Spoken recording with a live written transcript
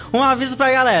Um aviso pra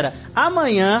galera.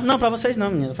 Amanhã... Não, pra vocês não,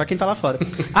 menino. Pra quem tá lá fora.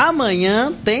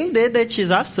 Amanhã tem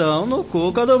dedetização no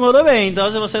Cuca do Mundo Bem.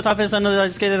 Então, se você tá pensando...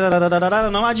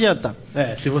 Não adianta.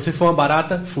 Se você for uma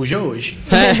barata, fuja hoje.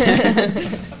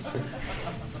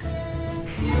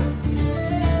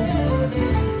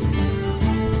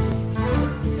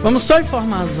 Vamos só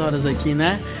informar as horas aqui,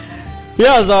 né? E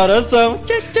as horas são...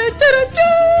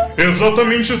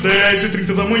 Exatamente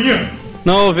 10h30 da manhã.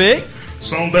 Não ouvi?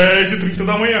 São 10h30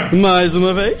 da manhã. Mais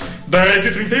uma vez?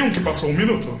 10h31, que passou um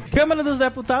minuto. Câmara dos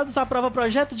Deputados aprova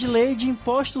projeto de lei de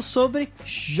imposto sobre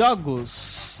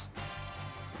jogos.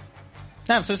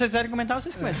 Se vocês quiserem comentar,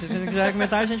 vocês começam. Se vocês não quiserem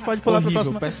comentar, a gente pode pular para a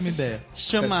próxima péssima ideia.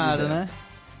 chamada, né?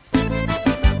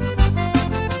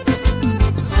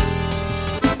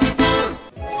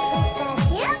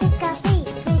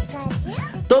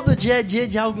 Todo dia é dia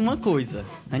de alguma coisa.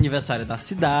 Aniversário da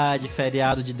cidade,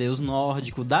 feriado de deus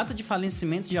nórdico, data de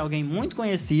falecimento de alguém muito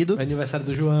conhecido. Aniversário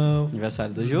do João.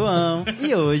 Aniversário do João.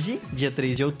 E hoje, dia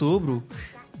 3 de outubro...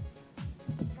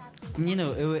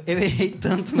 Menino, eu errei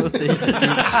tanto meu texto aqui.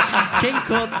 Quem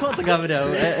conta? Conta, Gabriel.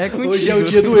 É contigo. Hoje é o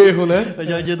dia do erro, né?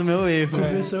 Hoje é o dia do meu erro.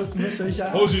 Começou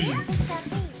já.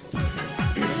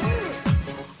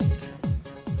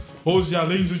 Hoje,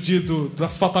 além do dia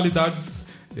das fatalidades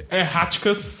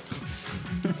erráticas,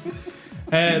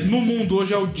 no mundo,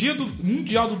 hoje é o dia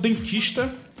mundial do dentista.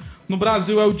 No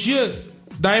Brasil é o dia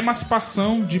da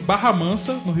emancipação de Barra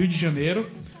Mansa, no Rio de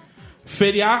Janeiro.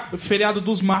 Feriado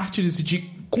dos mártires de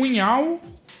Cunhaú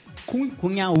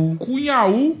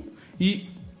e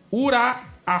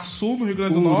Uraçu, no Rio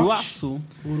Grande do Norte.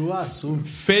 Uruaçu.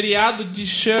 Feriado de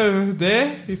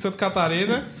Schroeder, em Santa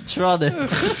Catarina. Schroeder.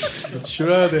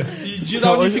 E dia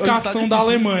da unificação da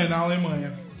Alemanha, na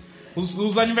Alemanha.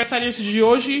 Os aniversariantes de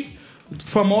hoje,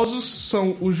 famosos,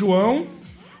 são o João,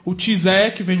 o Tizé,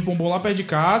 que vende bombom lá perto de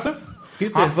casa.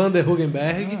 Peter Van der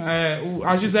Hugenberg.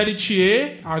 A Gisele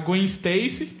Thier, a Gwen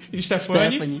Stacy,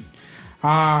 Stephanie.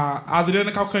 A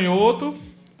Adriana Calcanhoto,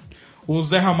 o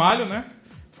Zé Ramalho, né?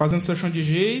 Fazendo seu chão de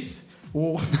giz.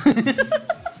 O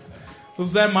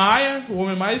Zé Maia, o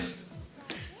homem mais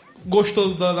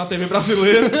gostoso da TV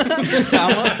brasileira.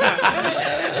 Calma.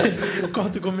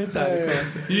 Corta o comentário.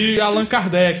 E Allan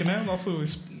Kardec, né? Nosso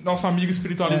amigo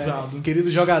espiritualizado. Querido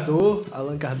jogador,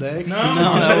 Allan Kardec. Não,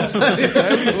 é o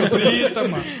espírita,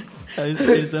 mano. É o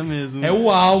espírita mesmo. É o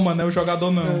alma, né? O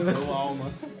jogador não. É o alma.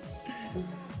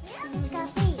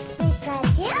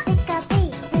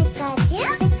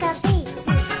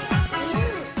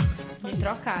 Me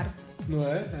trocaram. Não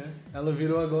é? Ela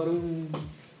virou agora um...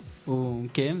 O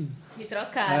quê? Me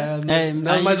trocaram.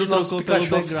 Não é mais o nosso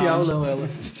Pikachu oficial, não, ela.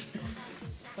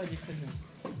 Pode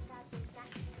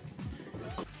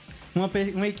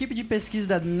fazer. Uma equipe de pesquisa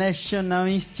da National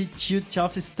Institute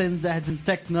of Standards and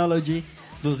Technology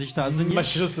dos Estados Unidos...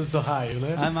 Massachusetts, Ohio,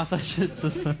 né?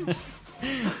 Massachusetts.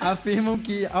 Afirmam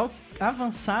que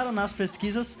avançaram nas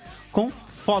pesquisas com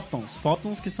fótons.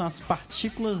 Fótons que são as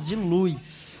partículas de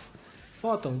luz.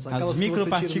 Fótons, as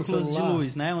micropartículas de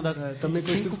luz, né? Uma das também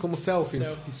conhecidos como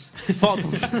selfies.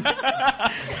 Fótons.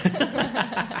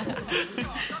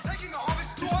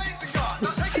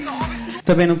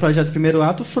 Também no projeto Primeiro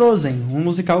Ato, Frozen, um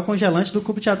musical congelante do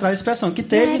Cupo Teatral Expressão, que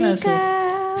teve nessa...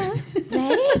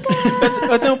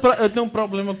 Eu tenho um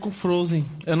problema com Frozen.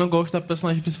 Eu não gosto da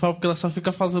personagem principal porque ela só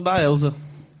fica fazendo a Elsa.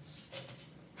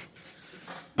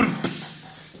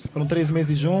 Foram 3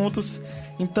 meses juntos.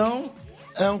 Então,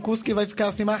 é um curso que vai ficar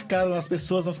assim marcado. As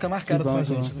pessoas vão ficar marcadas com a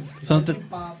gente. Pode ir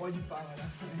para.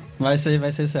 Vai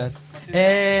ser certo.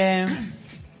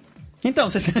 Então,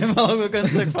 vocês querem falar alguma coisa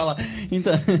que eu não sei falar?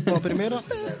 Então. Bom, primeiro,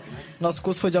 nosso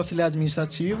curso foi de auxiliar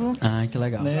administrativo. Ah, que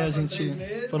legal. Né?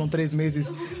 Foram 3 meses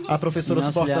a professora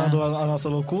suportando a nossa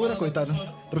loucura, coitada.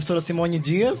 Professora Simone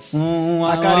Dias.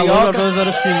 A carioca.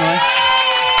 Professora Simone.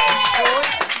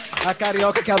 A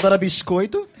carioca que adora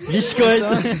biscoito. Biscoito.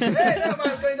 Eita,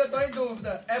 mas eu ainda tô em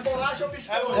dúvida. É bolacha ou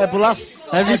biscoito? É bolacha?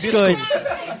 É biscoito.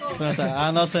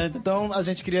 A nossa... Então, a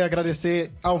gente queria agradecer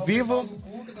ao vivo.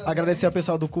 Agradecer ao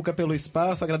pessoal do Cuca pelo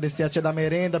espaço. Agradecer a tia da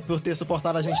merenda por ter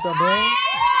suportado a gente também.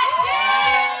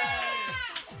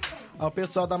 Ao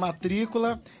pessoal da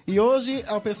matrícula. E hoje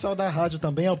ao pessoal da rádio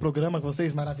também, ao programa,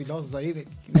 vocês maravilhosos aí.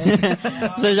 Né?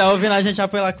 Você já ouvindo a gente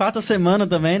pela 4ª semana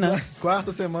também, né?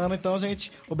 4ª semana. Então,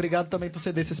 gente, obrigado também por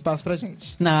ceder esse espaço pra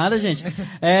gente. Nada, gente.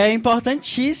 É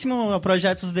importantíssimo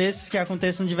projetos desses que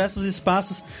aconteçam em diversos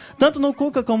espaços, tanto no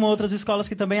Cuca como outras escolas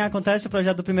que também acontece o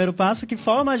projeto do Primeiro Passo, que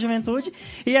forma a juventude,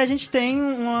 e a gente tem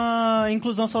uma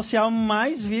inclusão social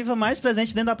mais viva, mais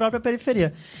presente dentro da própria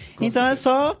periferia. Então é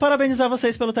só parabenizar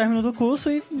vocês pelo término do curso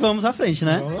e vamos à frente,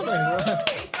 né?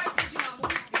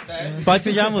 Pode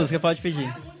pedir a música, pode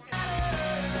pedir.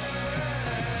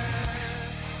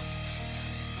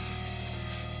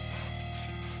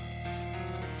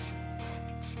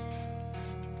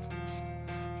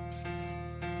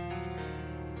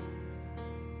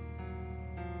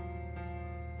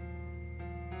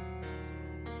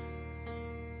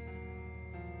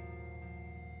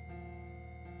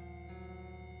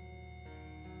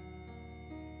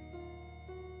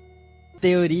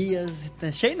 Teorias.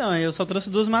 Cheio não, eu só trouxe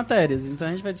 2 matérias, então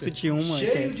a gente vai discutir uma.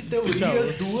 Cheio de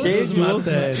teorias, cheio de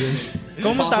matérias.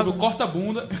 Como tá o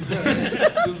corta-bunda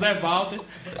do Zé Walter.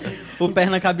 O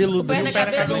perna cabeludo.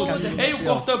 Ei, o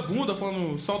corta-bunda,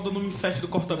 falando só dando um inset do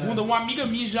corta-bunda, uma amiga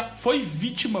minha já foi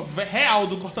vítima real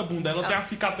do corta-bunda. Ela tem a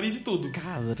cicatriz e tudo.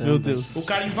 Meu Deus. O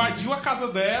cara invadiu a casa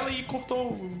dela e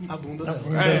cortou A bunda dela.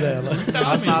 dela.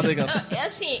 Literalmente. É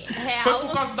assim, real. Foi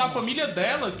por causa da família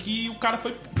dela que o cara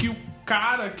foi. Que o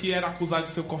cara que era acusado de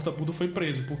ser o corta-bunda foi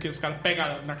preso, porque os caras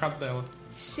pegaram na casa dela.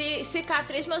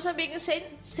 Cicatriz, meus amigos,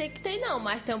 sei que tem não,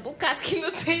 mas tem um bocado que não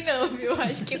tem não, viu?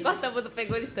 Acho que o corta-bunda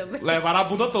pegou eles também. Levaram a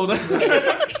bunda toda.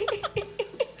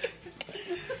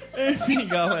 Enfim,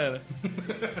 galera.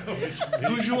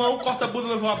 Do João, o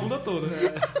corta-bunda levou a bunda toda.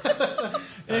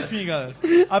 Enfim, galera.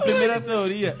 A primeira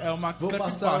teoria é uma Vou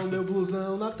passar o meu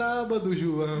blusão na tábua do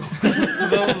João.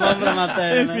 Vamos pra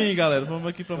matéria, Enfim, né? galera, vamos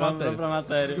aqui pra matéria. Vamos pra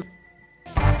matéria.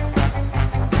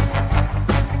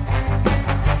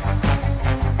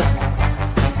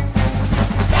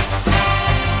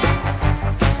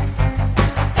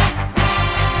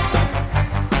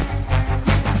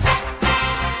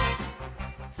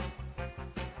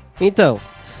 Então.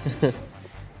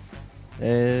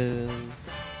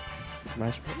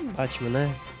 Batman,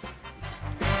 né?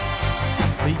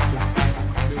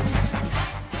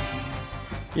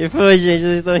 Que foi, gente?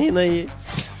 Vocês estão rindo aí.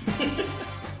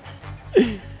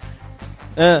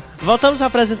 Voltamos a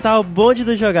apresentar o Bonde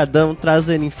do Jogadão,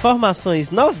 trazendo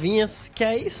informações novinhas, que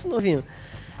é isso, novinho,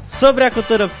 sobre a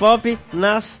cultura pop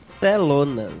nas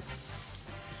telonas.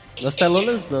 Nas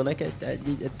telonas não, né? Que é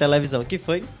televisão. Que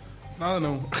foi? Nada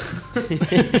não.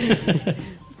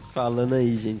 Falando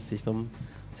aí, gente, vocês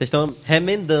estão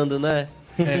remendando, né?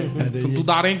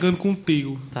 Tudo arengando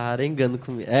contigo. Tá arengando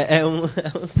comigo. É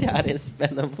um cearense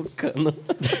pernambucano.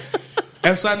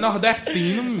 É só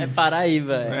nordestino. É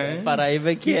Paraíba. É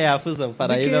Paraíba que é a fusão.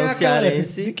 Paraíba é um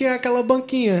cearense. De quem é aquela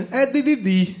banquinha? É de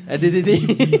Didi. É de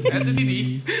Didi. É de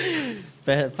Didi.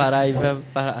 Paraíba,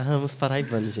 Ramos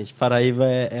paraibanos, gente. Paraíba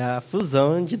é a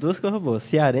fusão de 2 coisas boas,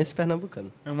 cearense e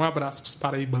pernambucano. Um abraço pros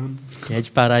paraibanos. Quem é de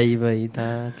Paraíba aí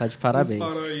tá de parabéns.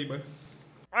 Paraíba.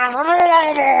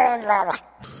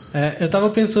 Eu tava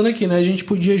pensando aqui, né? A gente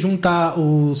podia juntar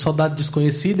o Soldado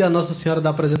Desconhecido e a Nossa Senhora da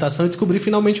Apresentação e descobrir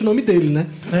finalmente o nome dele, né?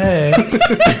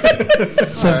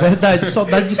 Isso é verdade.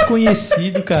 Soldado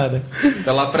Desconhecido, cara.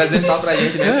 Pra ela apresentar pra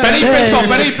gente, né?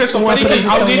 Peraí, pessoal.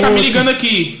 Alguém tá me ligando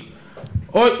aqui.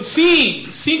 Oi, sim,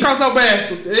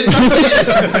 Casalberto. Ele tá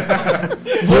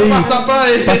aí. Vou passar pra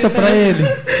ele. Passa pra ele.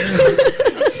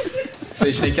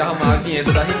 Vocês têm que arrumar a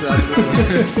vinheta da risada.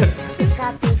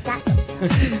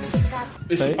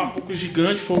 Esse papuco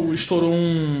gigante estourou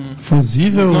um...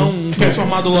 Fusível? Não, um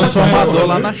transformador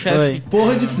lá na Chesf.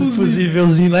 Porra de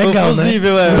Fusívelzinho legal, né?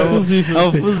 Fusível, É o fusível. É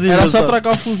o fusível. Era só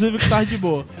trocar o fusível que tava de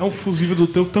boa. É um fusível do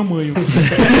teu tamanho.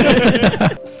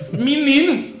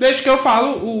 Menino, deixa que eu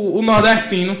falo o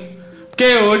nordestino.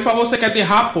 Porque hoje, pra você que é de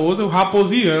raposa, o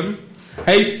raposiano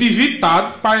é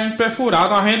espivitado para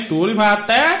perfurado uma aventura e vai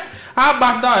até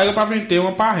abaixo da égua pra vender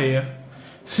uma parreia.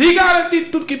 Se garante de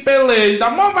tudo que peleja,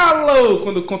 dá mó valor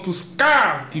quando conta os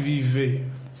casos que viver.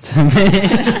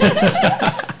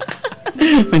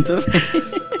 Muito bem.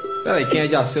 Peraí, quem é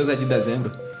de Aceus é de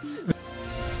dezembro?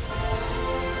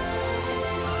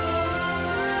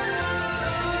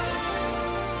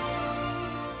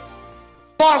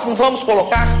 Nós não vamos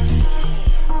colocar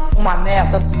uma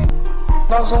meta,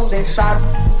 nós vamos deixar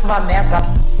uma meta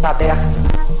aberta.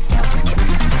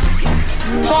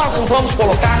 Nós não vamos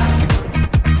colocar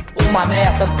uma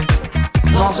meta,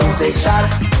 nós vamos deixar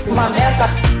uma meta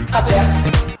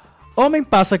aberta. Homem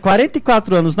passa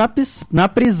 44 anos na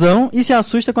prisão e se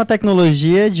assusta com a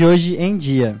tecnologia de hoje em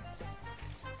dia.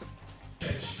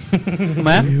 Como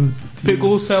é?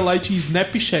 Pegou o celular e tinha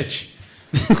Snapchat.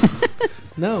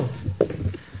 Não.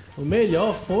 O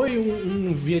melhor foi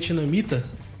um vietnamita.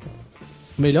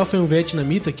 O melhor foi um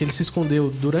vietnamita que ele se escondeu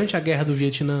durante a guerra do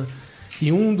Vietnã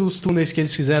em um dos túneis que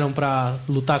eles fizeram para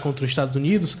lutar contra os Estados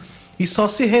Unidos e só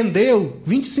se rendeu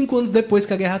 25 anos depois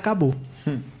que a guerra acabou.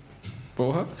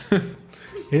 Porra.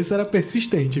 Esse era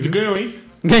persistente, Ele viu? ganhou, hein?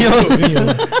 Ganhou.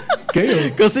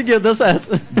 Ganhou. Conseguiu, deu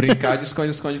certo. Brincar de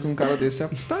esconde-esconde com um cara desse é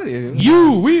putaria, viu?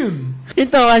 You win!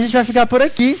 Então, a gente vai ficar por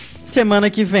aqui. Semana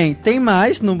que vem tem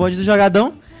mais no Bonde do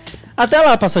Jogadão. Até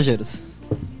lá, passageiros.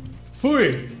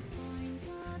 Fui!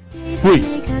 Fui.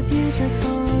 Make a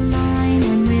beautiful